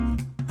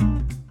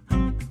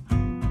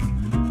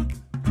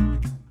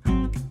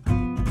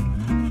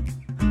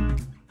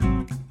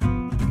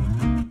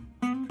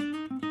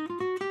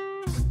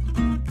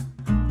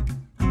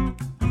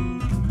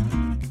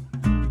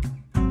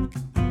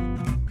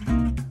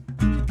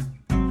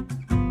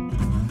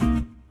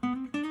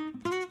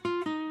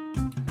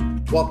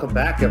Welcome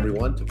back,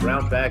 everyone, to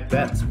Brown Bag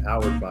Bets,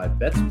 powered by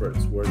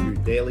BetSperts, where your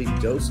daily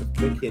dose of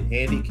quick hit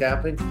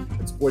handicapping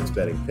and sports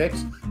betting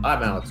picks.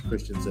 I'm Alex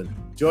Christensen.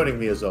 Joining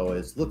me, as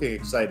always, looking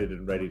excited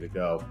and ready to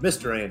go,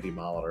 Mr. Andy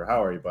Molitor.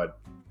 How are you, bud?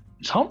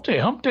 It's hump day.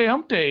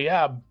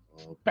 Yeah,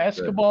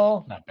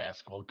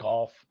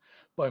 golf.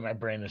 Boy, my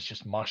brain is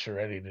just mush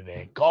already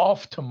today.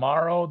 Golf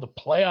tomorrow. The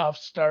playoffs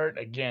start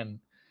again.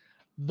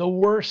 The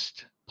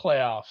worst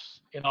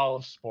playoffs in all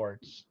of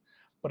sports,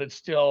 but it's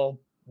still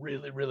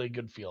really, really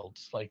good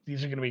fields. Like,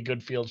 these are going to be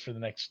good fields for the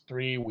next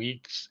 3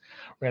 weeks.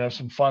 We're going to have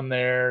some fun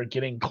there,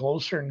 getting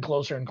closer and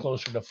closer and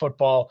closer to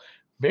football.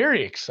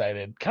 Very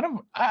excited. Kind of,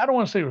 I don't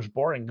want to say it was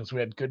boring because we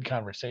had good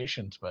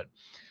conversations, but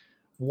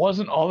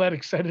wasn't all that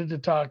excited to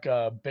talk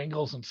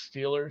Bengals and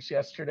Steelers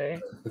yesterday.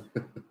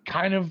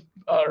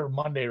 Or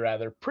Monday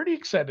rather. Pretty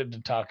excited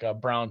to talk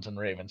Browns and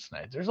Ravens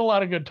tonight. There's a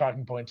lot of good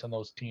talking points on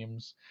those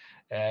teams,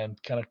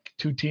 and kind of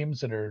two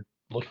teams that are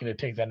looking to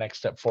take that next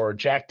step forward.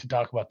 Jack, to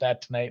talk about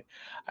that tonight.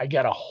 I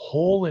got a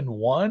hole in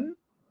one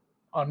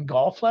on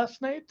golf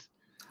last night.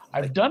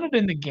 I've done it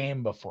in the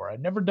game before. I've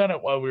never done it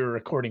while we were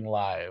recording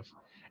live.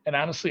 And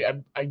honestly,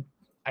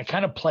 I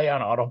kind of play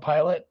on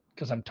autopilot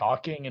because I'm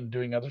talking and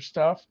doing other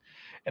stuff.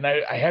 And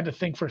I had to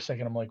think for a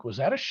second. I'm like, was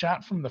that a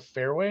shot from the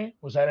fairway?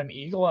 Was that an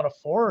eagle on a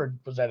 4, or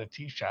was that a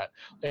tee shot?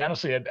 Like,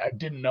 honestly, I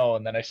didn't know.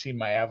 And then I seen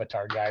my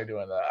avatar guy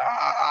doing the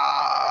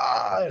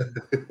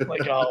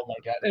like, oh my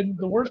God. And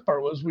the worst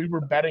part was we were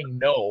betting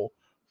no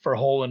for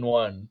hole in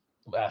one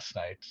last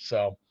night.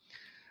 So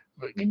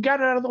you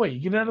got it out of the way. You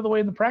get it out of the way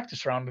in the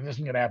practice round. It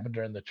isn't going to happen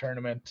during the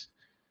tournament.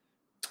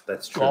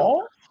 That's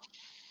true.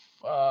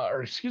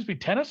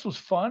 Tennis was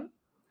fun.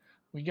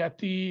 We got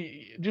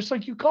just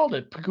like you called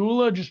it,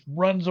 Pegula just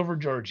runs over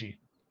Georgie,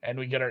 and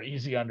we get our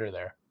easy under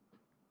there.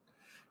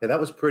 Yeah, that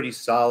was pretty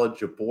solid.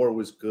 Jabeur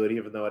was good,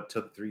 even though it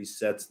took 3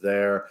 sets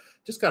there.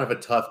 Just kind of a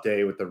tough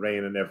day with the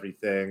rain and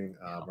everything.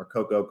 Our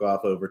Coco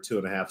Gauff over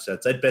 2.5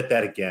 sets. I'd bet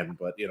that again,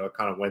 but, it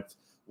kind of went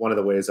one of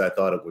the ways I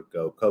thought it would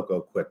go. Coco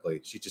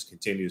quickly. She just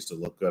continues to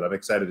look good. I'm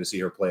excited to see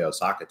her play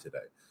Osaka today.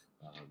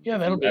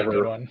 That'll be a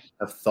good one.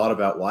 Have thought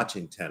about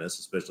watching tennis,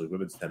 especially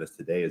women's tennis.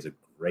 Today is a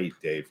great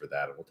day for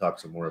that, and we'll talk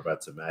some more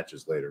about some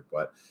matches later.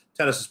 But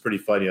tennis was pretty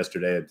fun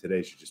yesterday, and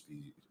today should just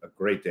be a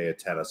great day of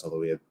tennis, although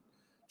we had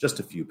just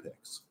a few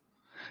picks.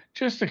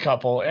 Just a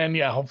couple, and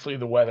hopefully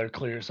the weather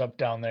clears up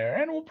down there,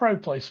 and we'll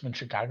probably play some in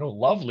Chicago.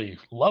 Lovely,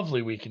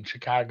 lovely week in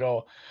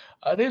Chicago.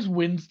 It is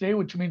Wednesday,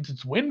 which means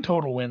it's win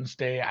total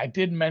Wednesday. I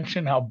did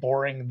mention how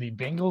boring the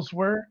Bengals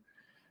were,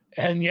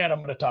 and yet I'm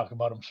going to talk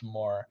about them some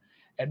more.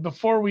 And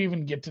before we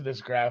even get to this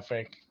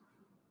graphic,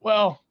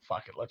 well,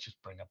 fuck it. Let's just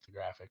bring up the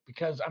graphic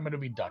because I'm going to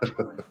be Dutch.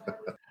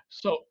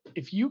 So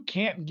if you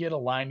can't get a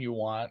line you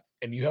want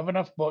and you have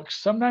enough books,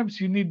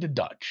 sometimes you need to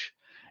Dutch.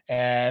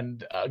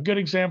 And a good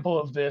example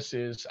of this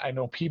is I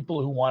know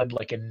people who wanted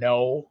like a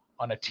no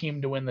on a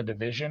team to win the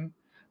division,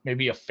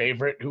 maybe a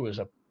favorite who is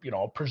a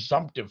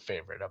presumptive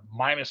favorite, a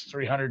minus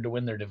 300 to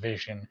win their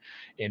division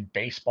in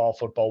baseball,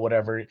 football,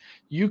 whatever.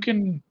 You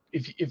can,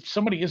 if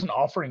somebody isn't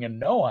offering a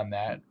no on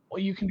that, well,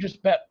 you can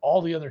just bet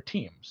all the other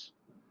teams.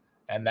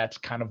 And that's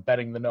kind of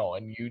betting the no.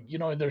 And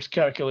there's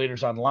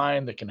calculators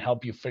online that can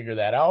help you figure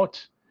that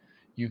out.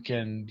 You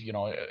can,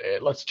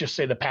 let's just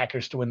say the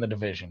Packers to win the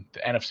division, the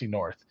NFC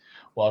North.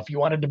 Well, if you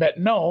wanted to bet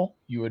no,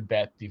 you would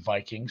bet the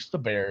Vikings, the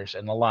Bears,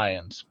 and the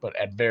Lions, but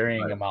at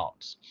varying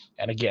amounts.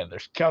 And again,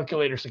 there's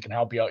calculators that can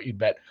help you out. You'd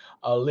bet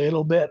a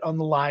little bit on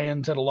the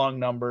Lions at a long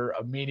number,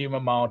 a medium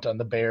amount on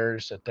the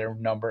Bears at their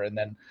number, and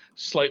then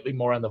slightly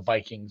more on the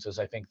Vikings, as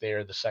I think they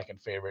are the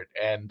second favorite.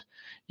 And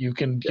you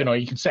can,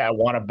 you can say, I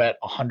want to bet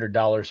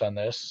 $100 on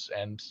this,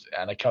 and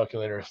a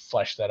calculator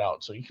flesh that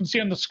out. So you can see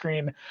on the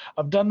screen,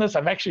 I've done this.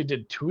 I've actually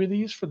did 2 of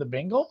these for the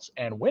Bengals,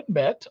 and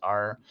WinBet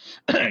are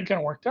kind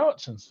of worked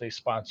out since they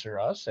sponsor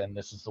us, and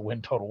this is the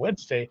Win Total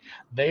Wednesday.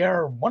 They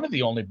are one of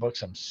the only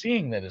books I'm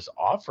seeing that is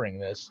offering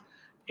this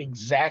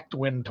exact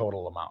win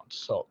total amounts.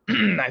 So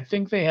I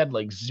think they had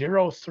like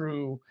 0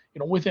 through,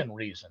 within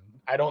reason.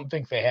 I don't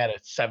think they had a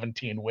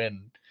 17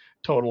 win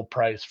total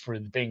price for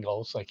the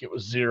Bengals. Like it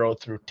was 0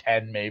 through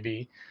 10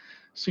 maybe.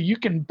 So you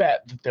can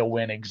bet that they'll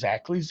win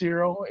exactly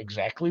 0,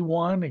 exactly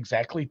 1,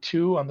 exactly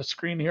 2. On the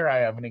screen here, I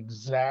have an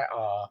exact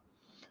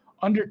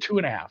under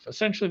 2.5.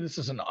 Essentially, this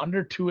is an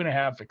under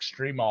 2.5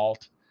 extreme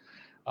alt.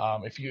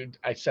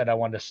 I said I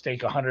wanted to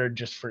stake 100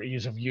 just for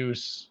ease of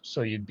use,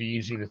 so you'd be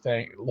easy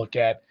to look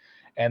at,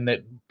 and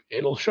that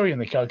it'll show you in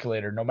the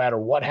calculator. No matter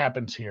what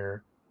happens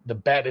here, the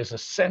bet is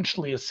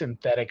essentially a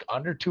synthetic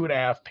under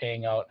 2.5,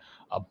 paying out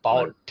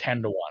about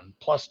 10 to 1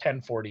 plus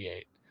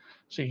 1048.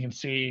 So you can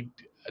see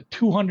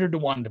 200 to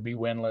 1 to be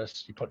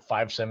winless. You put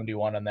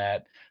 571 on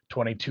that,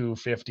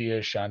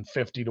 2250-ish on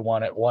 50 to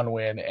 1 at 1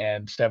 win,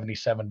 and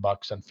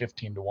 $77 on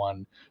 15 to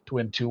 1 to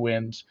win 2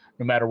 wins.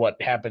 No matter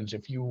what happens,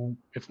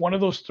 if one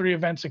of those 3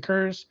 events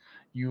occurs,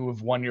 you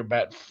have won your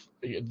bet.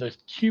 The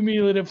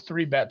cumulative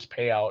 3 bets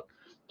payout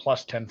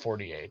plus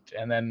 1048.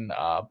 And then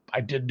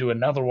I did do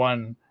another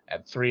one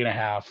at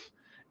 3.5.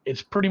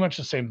 It's pretty much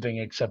the same thing,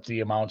 except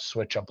the amounts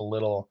switch up a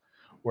little.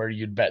 where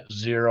you'd bet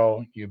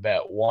 0, you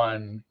bet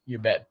 1, you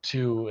bet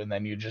 2, and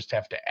then you just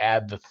have to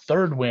add the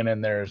third win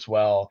in there as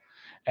well.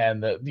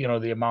 And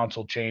the amounts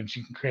will change.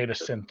 You can create a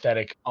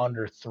synthetic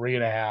under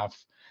 3.5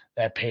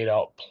 that paid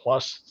out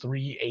plus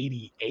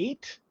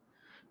 388.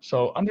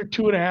 So under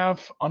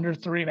 2.5, under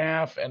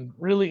 3.5, and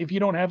really, if you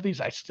don't have these,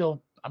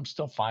 I'm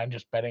still fine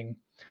just betting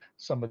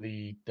some of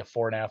the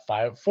 4.5,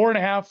 5,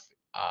 4.5.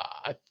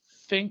 I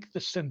think the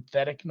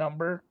synthetic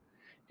number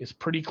is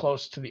pretty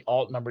close to the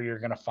alt number you're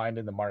going to find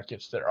in the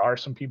markets. There are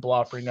some people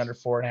offering under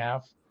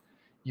 4.5.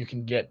 You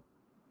can get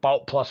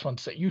about plus one.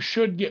 You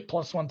should get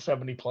plus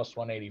 170, plus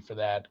 180 for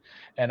that.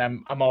 And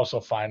I'm also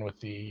fine with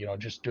the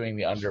just doing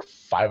the under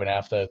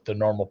 5.5, the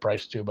normal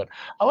price too. But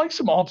I like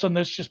some alts on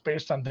this just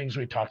based on things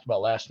we talked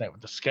about last night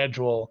with the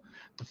schedule,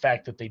 the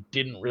fact that they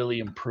didn't really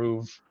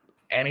improve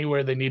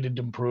anywhere they needed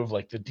to improve.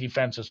 Like the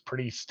defense is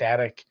pretty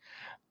static.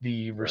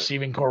 The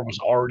receiving core was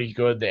already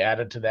good. They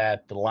added to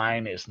that. The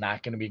line is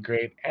not going to be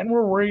great. And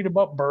we're worried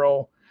about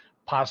Burrow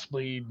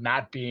possibly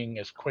not being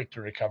as quick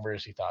to recover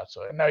as he thought.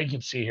 So now you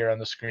can see here on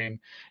the screen,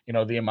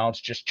 the amounts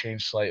just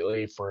changed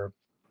slightly for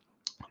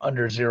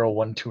under 0,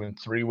 1, 2, and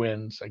 3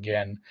 wins.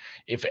 Again,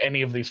 if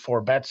any of these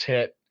 4 bets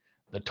hit,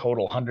 the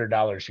total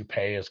 $100 you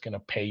pay is going to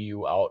pay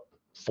you out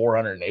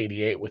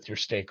 $488 with your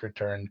stake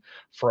return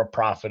for a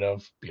profit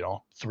of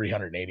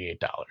 $388.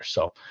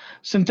 So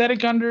synthetic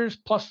unders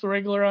plus the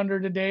regular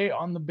under today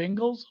on the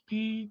Bengals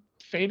be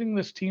fading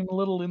this team a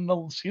little in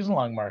the season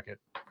long market.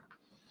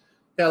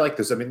 Yeah, I like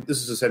this. I mean,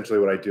 this is essentially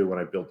what I do when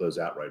I build those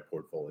outright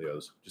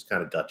portfolios, just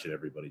kind of Dutching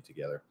everybody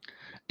together.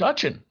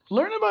 Dutching.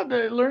 Learn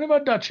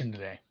about Dutching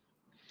today.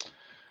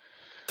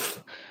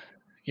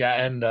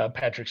 Yeah, and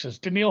Patrick says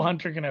Danielle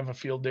Hunter can have a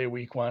field day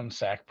week 1,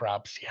 sack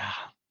props. Yeah.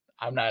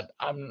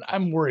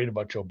 I'm worried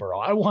about Joe Burrow.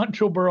 I want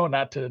Joe Burrow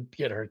not to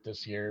get hurt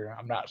this year.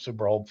 I'm not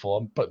super hopeful.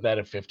 I'm putting that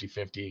at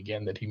 50-50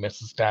 again that he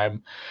misses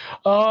time.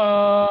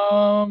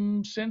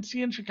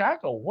 Cincy and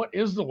Chicago, what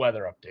is the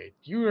weather update?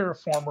 You are a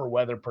former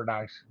weather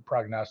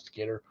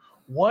prognosticator.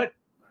 What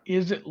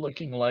is it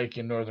looking like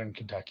in Northern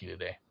Kentucky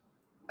today?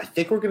 I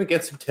think we're going to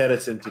get some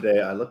tennis in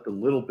today. I looked a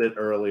little bit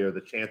earlier. The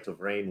chance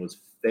of rain was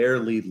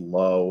fairly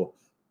low,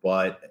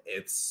 but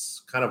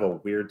it's kind of a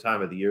weird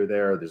time of the year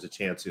there. There's a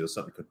chance,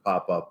 something could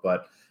pop up,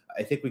 but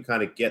I think we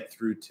kind of get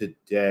through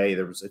today.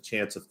 There was a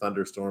chance of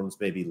thunderstorms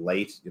maybe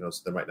late, so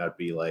there might not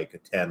be like a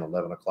 10,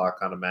 11 o'clock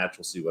kind of match.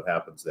 We'll see what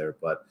happens there,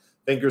 but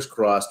fingers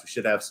crossed. We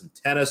should have some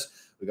tennis.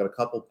 We got a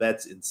couple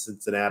bets in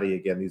Cincinnati.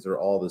 Again, these are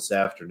all this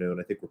afternoon.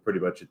 I think we're pretty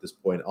much at this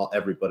point,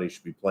 everybody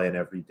should be playing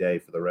every day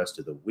for the rest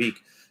of the week.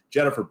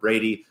 Jennifer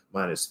Brady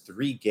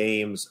 -3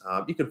 games.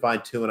 You can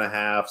find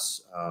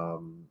 2.5s.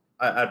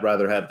 I'd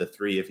rather have the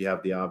 3 if you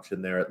have the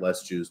option there at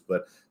less juice,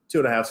 but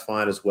 2.5 is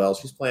fine as well.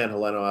 She's playing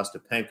Helena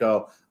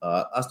Ostapenko.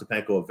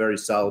 Ostapenko, a very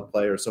solid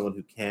player, someone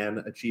who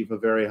can achieve a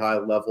very high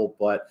level,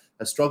 but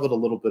has struggled a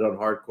little bit on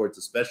hard courts,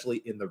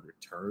 especially in the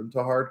return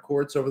to hard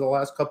courts over the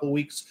last couple of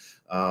weeks.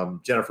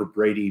 Jennifer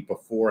Brady,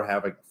 before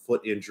having a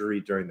foot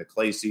injury during the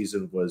clay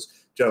season,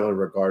 was generally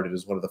regarded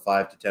as one of the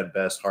 5 to 10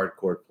 best hard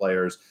court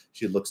players.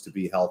 She looks to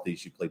be healthy.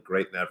 She played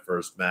great in that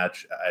first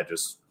match.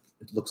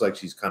 It looks like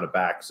she's kind of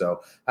back.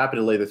 So happy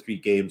to lay the 3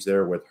 games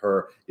there with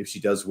her. If she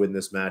does win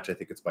this match, I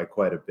think it's by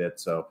quite a bit.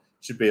 So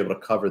should be able to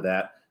cover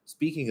that.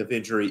 Speaking of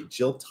injury,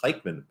 Jill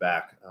Teichmann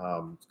back.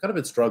 Kind of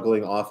been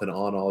struggling off and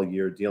on all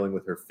year, dealing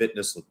with her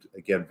fitness. Looked,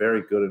 again,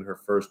 very good in her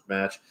first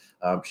match.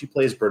 She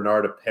plays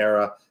Bernarda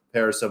Pera.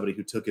 Pera, somebody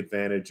who took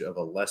advantage of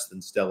a less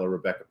than stellar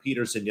Rebecca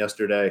Peterson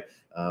yesterday.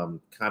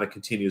 Kind of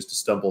continues to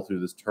stumble through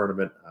this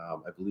tournament.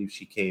 I believe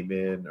she came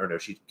in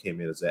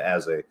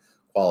as a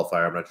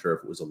qualifier. I'm not sure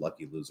if it was a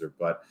lucky loser,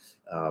 but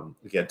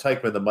again,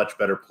 Teichmann, the much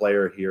better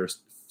player here,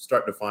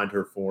 starting to find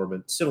her form,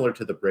 and similar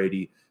to the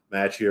Brady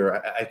match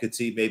here, I could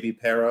see maybe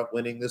Pera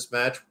winning this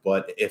match,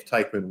 but if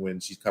Teichmann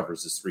wins, she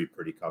covers this 3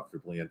 pretty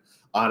comfortably. And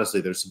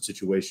honestly, there's some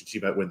situations she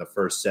might win the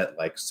first set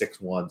like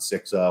 6-1,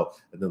 6-0,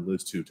 and then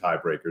lose 2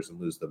 tiebreakers and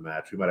lose the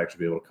match. We might actually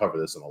be able to cover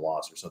this in a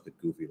loss or something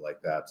goofy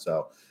like that.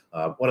 So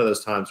one of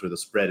those times where the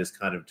spread is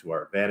kind of to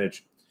our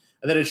advantage.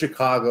 And then in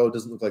Chicago, it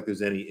doesn't look like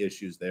there's any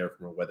issues there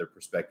from a weather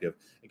perspective.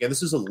 Again,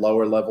 this is a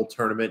lower level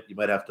tournament. You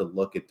might have to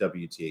look at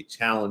WTA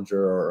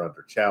Challenger or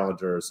Under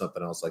Challenger or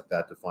something else like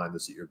that to find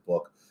this at your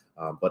book.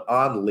 But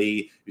on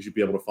Lee, you should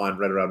be able to find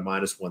right around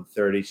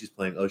 -130. She's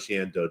playing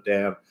Oceane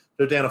Dodin.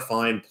 Dodin, a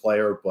fine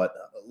player, but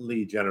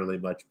Lee generally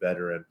much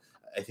better. And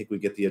I think we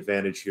get the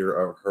advantage here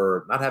of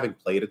her not having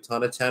played a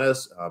ton of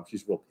tennis.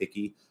 She's real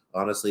picky,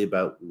 honestly,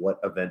 about what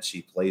events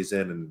she plays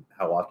in and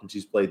how often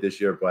she's played this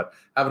year, but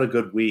having a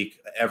good week.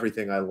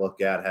 Everything I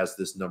look at has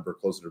this number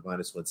closer to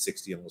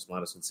 -160, almost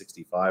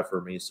 -165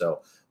 for me.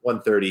 So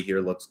 130 here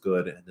looks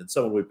good. And then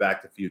someone we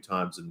backed a few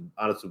times, and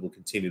honestly will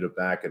continue to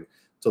back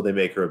until they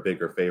make her a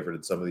bigger favorite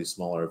in some of these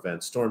smaller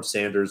events. Storm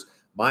Sanders,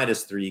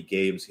 -3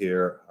 games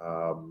here.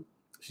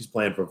 She's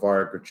playing for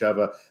Varya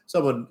Gracheva,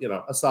 someone,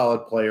 a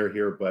solid player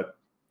here, but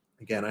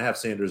Again, I have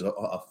Sanders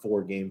a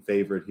 4-game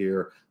favorite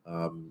here.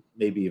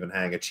 Maybe even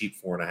hang a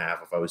cheap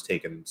 4.5 if I was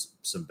taking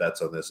some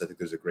bets on this. I think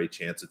there's a great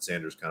chance that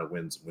Sanders kind of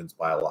wins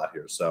by a lot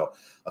here. So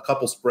a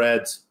couple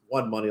spreads,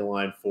 one money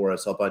line for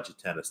us. I'll bet you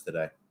tennis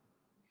today.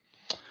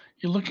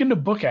 You're looking to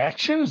book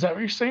action? Is that what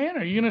you're saying?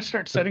 Are you going to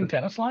start setting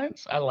tennis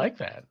lines? I like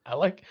that. I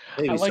like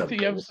that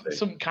you have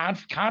some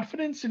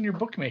confidence in your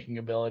bookmaking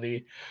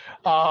ability.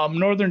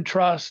 Northern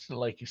Trust,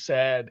 like you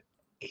said,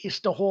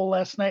 aced a hole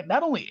last night.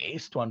 Not only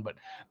aced one, but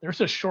there's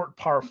a short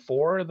par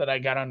 4 that I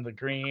got on the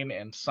green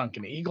and sunk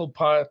an eagle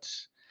putt.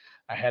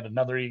 I had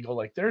another eagle.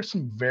 Like, there's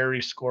some very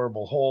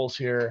scoreable holes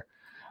here.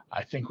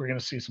 I think we're going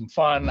to see some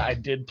fun. I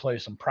did play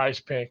some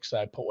prize picks.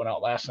 I put one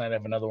out last night. I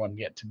have another one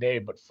yet today.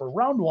 But for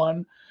round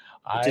one,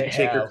 it didn't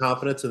shake your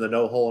confidence in the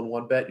no hole in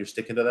one bet. You're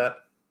sticking to that?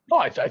 No,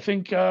 I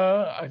think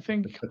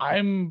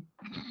I'm.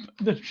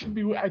 There should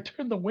be. I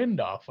turn the wind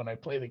off when I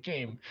play the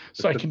game,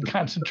 so I can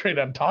concentrate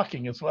on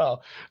talking as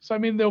well. So I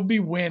mean, there'll be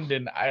wind,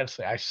 and I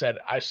set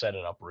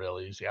it up real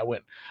easy. I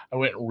went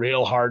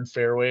real hard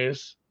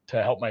fairways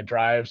to help my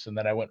drives, and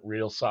then I went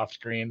real soft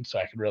green so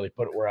I could really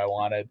put it where I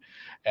wanted.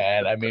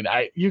 And I mean,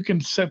 you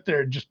can sit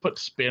there and just put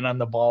spin on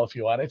the ball if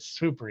you want. It's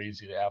super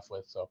easy to have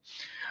with. So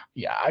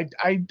yeah,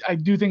 I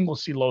do think we'll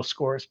see low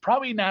scores.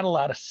 Probably not a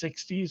lot of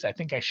 60s. I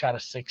think I shot a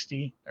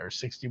 60 or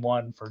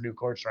 61 for new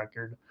course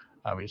record,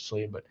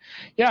 obviously. But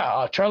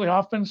yeah, Charlie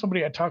Hoffman,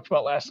 somebody I talked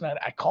about last night.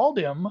 I called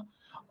him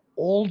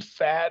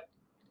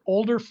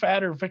older,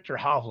 fatter Victor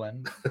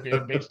Hovland,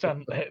 based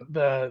on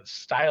the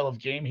style of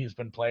game he's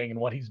been playing and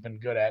what he's been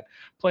good at.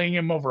 Playing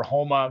him over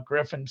Homa.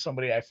 Griffin,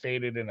 somebody I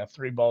faded in a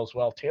 3-ball as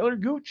well. Taylor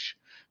Gooch,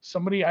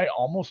 somebody I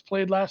almost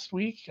played last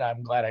week.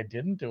 I'm glad I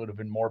didn't. It would have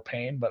been more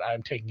pain, but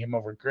I'm taking him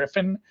over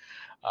Griffin.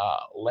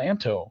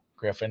 Lanto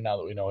Griffin, now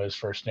that we know his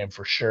first name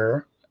for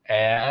sure.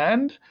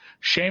 And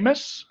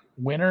Seamus,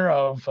 winner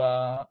of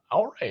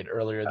Outright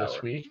earlier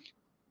this week.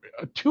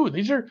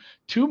 These are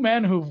 2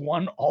 men who've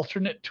won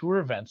alternate tour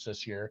events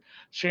this year.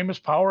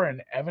 Seamus Power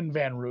and Evan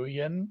Van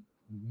Rooyen,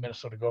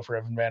 Minnesota Gopher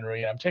Evan Van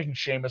Rooyen. I'm taking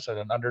Seamus at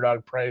an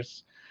underdog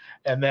price.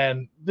 And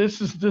then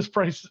this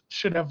price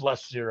should have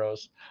less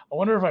zeros. I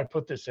wonder if I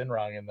put this in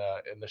wrong in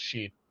the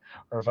sheet,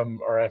 or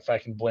if I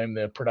can blame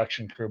the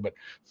production crew. But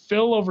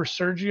Phil over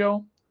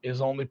Sergio is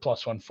only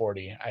plus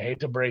 140. I hate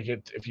to break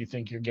it if you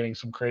think you're getting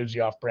some crazy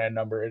off-brand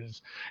number.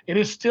 It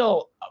is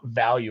still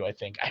value, I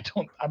think.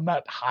 I'm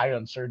not high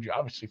on Sergio.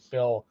 Obviously,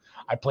 Phil,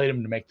 I played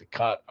him to make the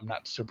cut. I'm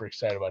not super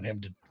excited about him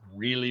to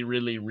really,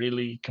 really,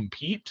 really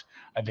compete.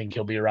 I think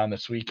he'll be around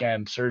this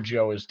weekend.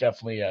 Sergio is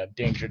definitely a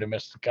danger to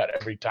miss the cut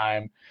every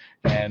time,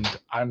 and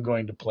I'm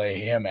going to play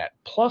him at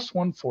plus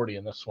 140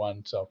 in this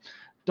one. So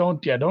don't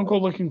go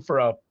looking for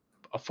a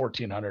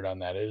 1400 on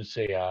that.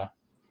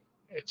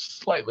 It's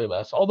slightly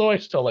less, although I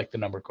still like the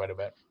number quite a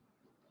bit.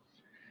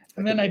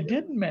 And then I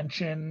did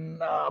mention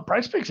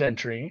price picks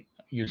entry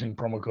using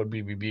promo code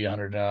BBB,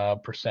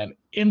 100%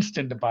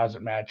 instant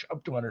deposit match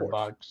up to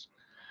 $100.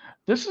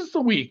 This is the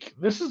week.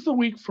 This is the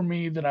week for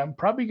me that I'm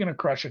probably going to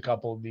crush a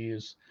couple of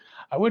these.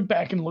 I went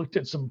back and looked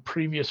at some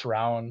previous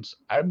rounds.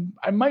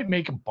 I might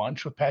make a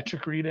bunch with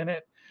Patrick Reed in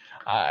it.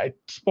 I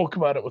spoke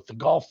about it with the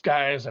golf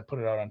guys. I put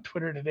it out on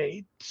Twitter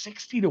today.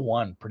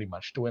 60-1 pretty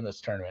much to win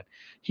this tournament.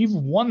 He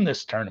won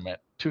this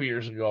tournament 2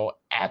 years ago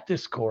at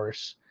this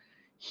course.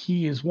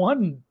 He has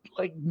won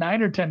like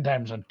 9 or 10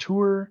 times on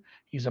tour.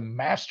 He's a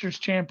Masters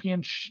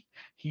champion.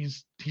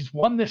 He's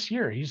won this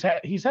year. He's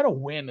had a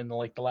win in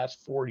the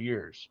last 4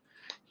 years.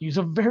 He's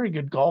a very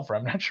good golfer.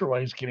 I'm not sure why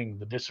he's getting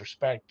the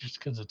disrespect just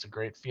because it's a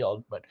great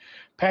field. But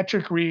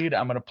Patrick Reed,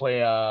 I'm going to play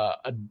a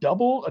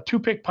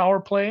 2-pick power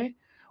play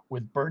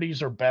with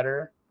birdies or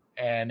better,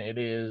 and it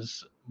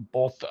is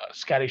both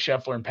Scotty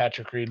Scheffler and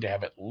Patrick Reed to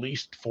have at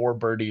least 4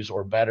 birdies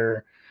or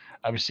better.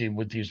 Obviously,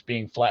 with these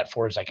being flat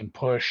 4s, I can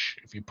push.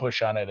 If you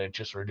push on it, it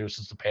just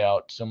reduces the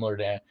payout, similar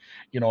to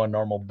a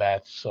normal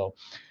bet. So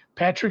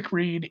Patrick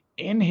Reed,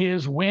 in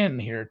his win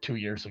here 2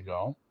 years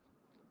ago,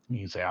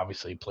 he's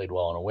obviously played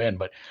well in a win,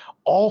 but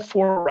all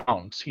 4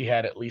 rounds he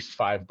had at least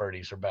 5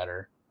 birdies or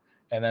better.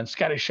 And then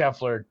Scotty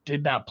Scheffler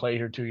did not play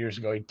here 2 years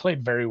ago. He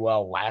played very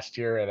well last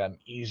year at an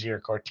easier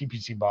course,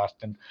 TPC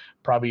Boston,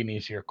 probably an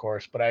easier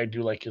course. But I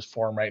do like his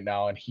form right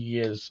now. And he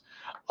is,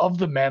 of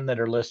the men that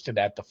are listed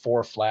at the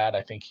 4 flat,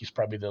 I think he's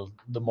probably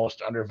the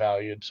most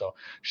undervalued. So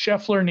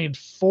Scheffler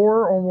needs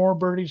 4 or more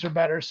birdies or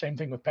better. Same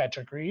thing with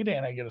Patrick Reed.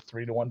 And I get a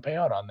 3-1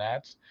 payout on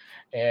that.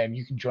 And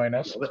you can join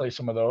us, play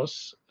some of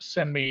those.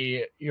 Send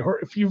me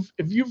if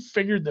you've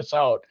figured this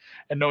out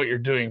and know what you're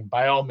doing,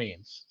 by all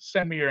means,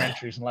 send me your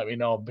entries and let me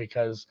know,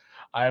 because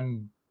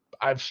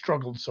I've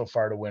struggled so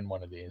far to win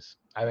one of these.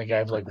 I think I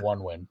have like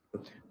 1 win,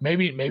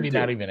 maybe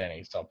not even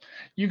any. So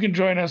you can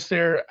join us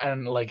there.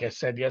 And like I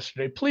said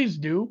yesterday, please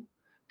do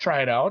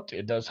try it out.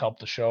 It does help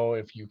the show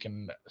if you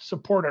can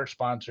support our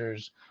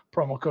sponsors.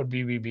 Promo code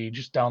BBB.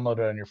 Just download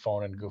it on your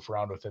phone and goof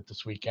around with it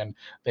this weekend.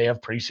 They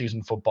have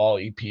preseason football,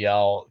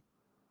 EPL,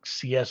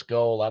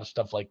 CS:GO, a lot of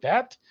stuff like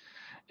that,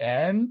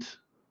 and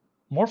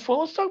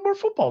let's talk more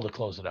football to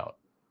close it out.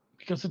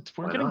 because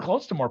we're Why getting not?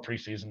 close to more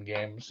preseason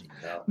games.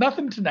 No.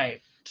 Nothing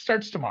tonight.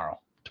 Starts tomorrow.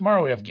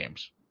 Tomorrow we have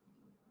games.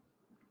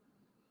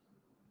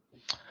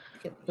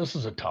 This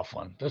is a tough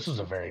one. This is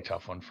a very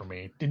tough one for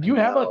me. Did you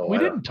have we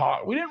didn't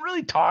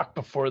really talk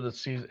before the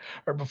season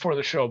or before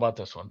the show about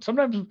this one.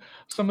 Sometimes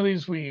some of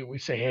these we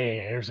say, hey,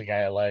 here's a guy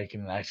I like,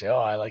 and I say, oh,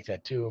 I like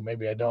that too.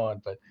 Maybe I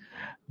don't.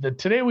 But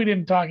today we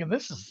didn't talk, and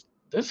this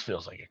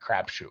feels like a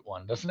crapshoot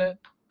one, doesn't it?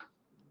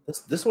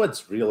 This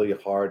one's really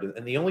hard,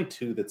 and the only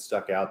two that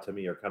stuck out to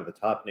me are kind of the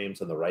top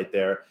names on the right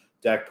there.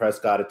 Dak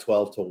Prescott at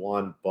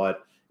 12-1,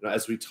 but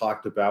as we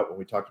talked about when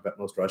we talked about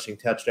most rushing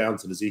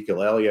touchdowns and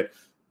Ezekiel Elliott,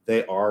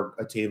 they are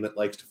a team that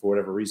likes to, for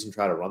whatever reason,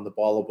 try to run the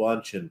ball a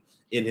bunch. And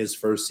in his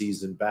first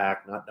season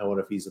back, not knowing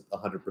if he's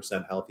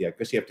 100% healthy, I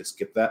guess you have to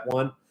skip that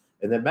one.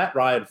 And then Matt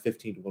Ryan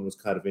 15-1 was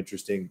kind of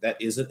interesting.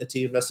 That isn't a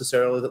team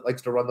necessarily that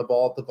likes to run the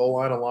ball at the goal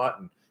line a lot,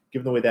 and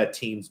given the way that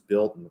team's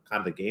built and the kind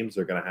of the games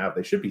they're going to have,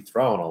 they should be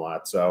throwing a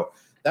lot. So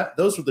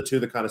those were the two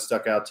that kind of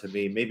stuck out to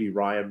me. Maybe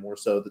Ryan more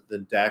so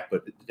than Dak,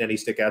 but did any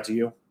stick out to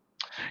you?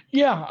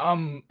 Yeah.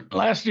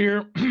 Last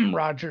year,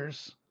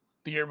 Rodgers.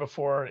 The year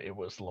before, it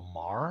was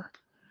Lamar,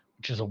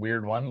 which is a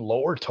weird one.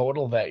 Lower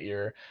total that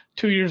year.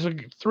 3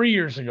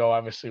 years ago,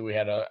 obviously, we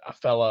had a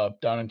fella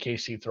down in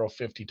KC throw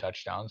 50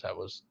 touchdowns. That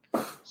was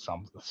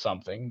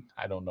something.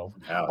 I don't know.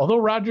 Wow. Although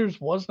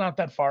Rodgers was not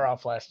that far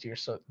off last year,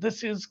 so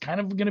this is kind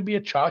of going to be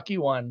a chalky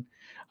one.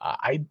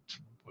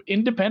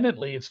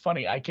 Independently, it's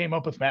funny. I came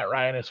up with Matt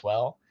Ryan as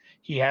well.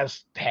 He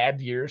has had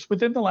years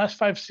within the last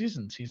 5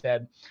 seasons. He's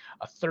had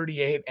a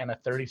 38 and a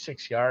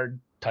 36-yard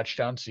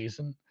touchdown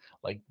season,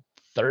 like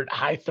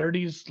high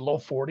 30s, low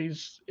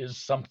 40s is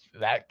something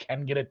that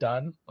can get it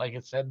done. Like I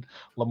said,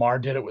 Lamar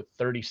did it with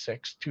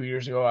 36 2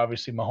 years ago.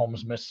 Obviously,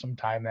 Mahomes missed some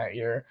time that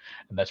year,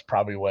 and that's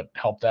probably what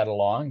helped that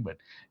along. But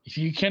if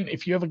you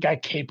have a guy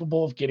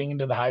capable of getting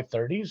into the high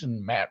 30s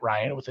and Matt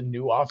Ryan with a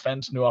new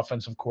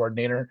offensive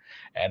coordinator,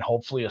 and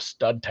hopefully a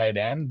stud tight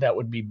end, that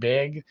would be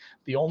big.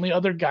 The only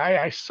other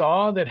guy I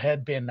saw that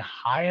had been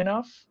high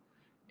enough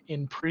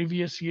in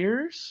previous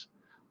years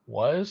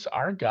was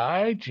our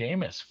guy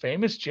Jameis.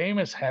 Famous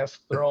Jameis has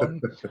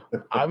thrown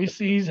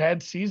obviously he's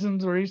had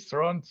seasons where he's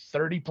thrown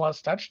 30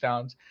 plus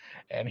touchdowns,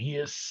 and he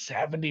is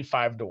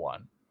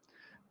 75-1.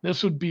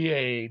 This would be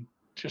a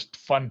just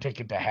fun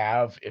ticket to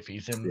have if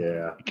he's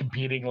in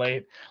competing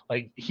late.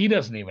 Like, he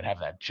doesn't even have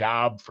that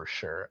job for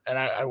sure, and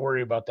I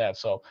worry about that.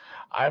 So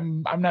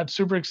I'm not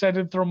super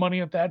excited to throw money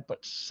at that,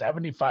 but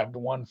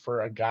 75-1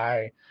 for a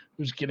guy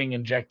who's getting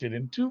injected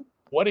into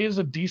what is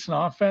a decent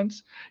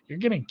offense.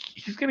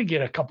 He's gonna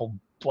get a couple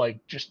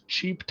like just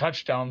cheap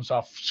touchdowns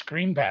off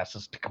screen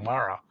passes to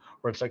Kamara,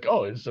 where it's like,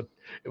 oh, it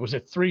was a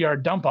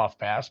 3-yard dump off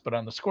pass, but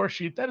on the score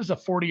sheet that is a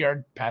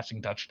 40-yard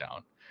passing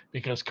touchdown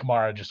because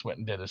Kamara just went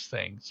and did his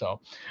thing. So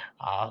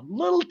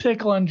little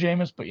tickle on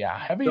Jameis, but yeah,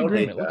 heavy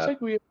agreement. Looks like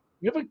we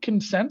have a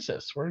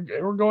consensus. We're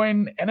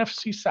going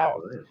NFC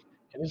South. Right.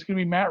 And it's going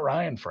to be Matt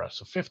Ryan for us.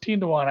 So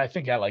 15-1. I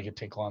think I like a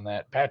tickle on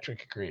that.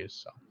 Patrick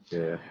agrees. So.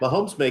 Yeah.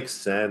 Mahomes makes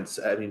sense.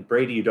 I mean,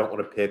 Brady, you don't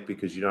want to pick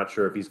because you're not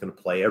sure if he's going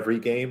to play every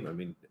game. I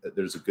mean,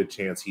 there's a good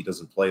chance he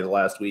doesn't play the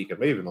last week and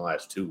maybe even the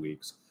last 2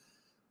 weeks.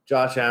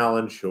 Josh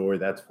Allen, sure,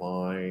 that's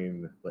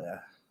fine.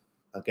 But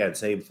again,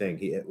 same thing.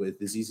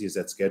 With as easy as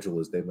that schedule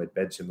is, they might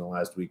bench him the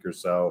last week or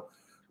so.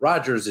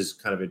 Rodgers is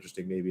kind of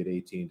interesting, maybe at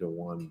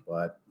 18-1,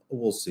 but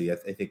we'll see. I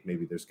think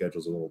maybe their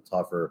schedule's a little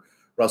tougher.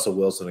 Russell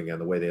Wilson, again,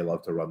 the way they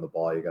love to run the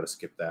ball, you got to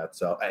skip that.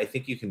 So I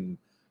think you can,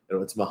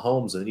 it's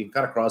Mahomes, and then you can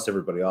kind of cross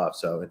everybody off.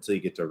 So until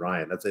you get to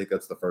Ryan, I think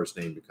that's the first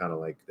name you kind of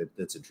like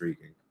that's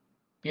intriguing.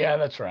 Yeah,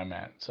 that's where I'm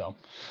at. So,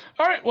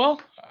 all right.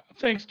 Well,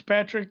 thanks to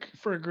Patrick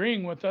for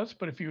agreeing with us.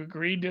 But if you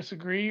agree,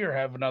 disagree, or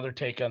have another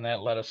take on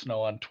that, let us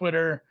know on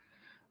Twitter,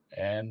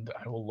 and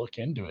I will look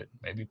into it.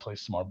 Maybe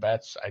place some more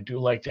bets. I do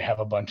like to have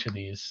a bunch of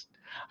these.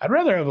 I'd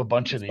rather have a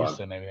bunch of these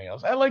than anything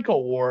else. I like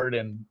award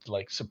and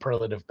like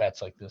superlative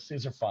bets like this.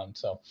 These are fun.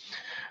 So,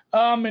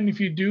 and if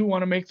you do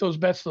want to make those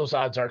bets, those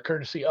odds are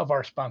courtesy of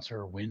our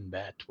sponsor,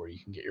 WynnBET, where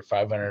you can get your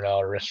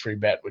 $500 risk-free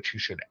bet, which you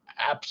should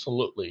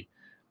absolutely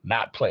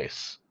not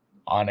place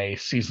on a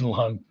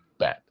season-long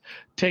bet.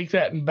 Take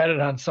that and bet it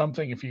on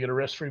something. If you get a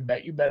risk-free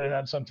bet, you bet it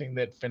on something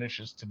that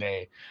finishes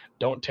today.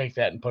 Don't take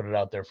that and put it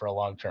out there for a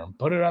long term.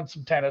 Put it on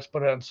some tennis.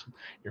 Put it on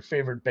your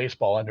favorite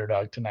baseball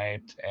underdog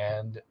tonight,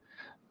 and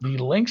the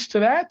links to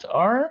that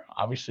are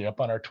obviously up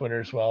on our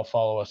Twitter as well.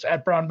 Follow us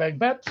at Brown Bag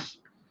Bets.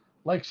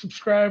 Like,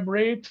 subscribe,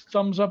 rate,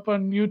 thumbs up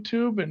on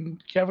YouTube, and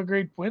have a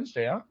great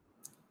Wednesday, huh?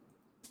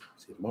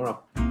 See you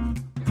tomorrow.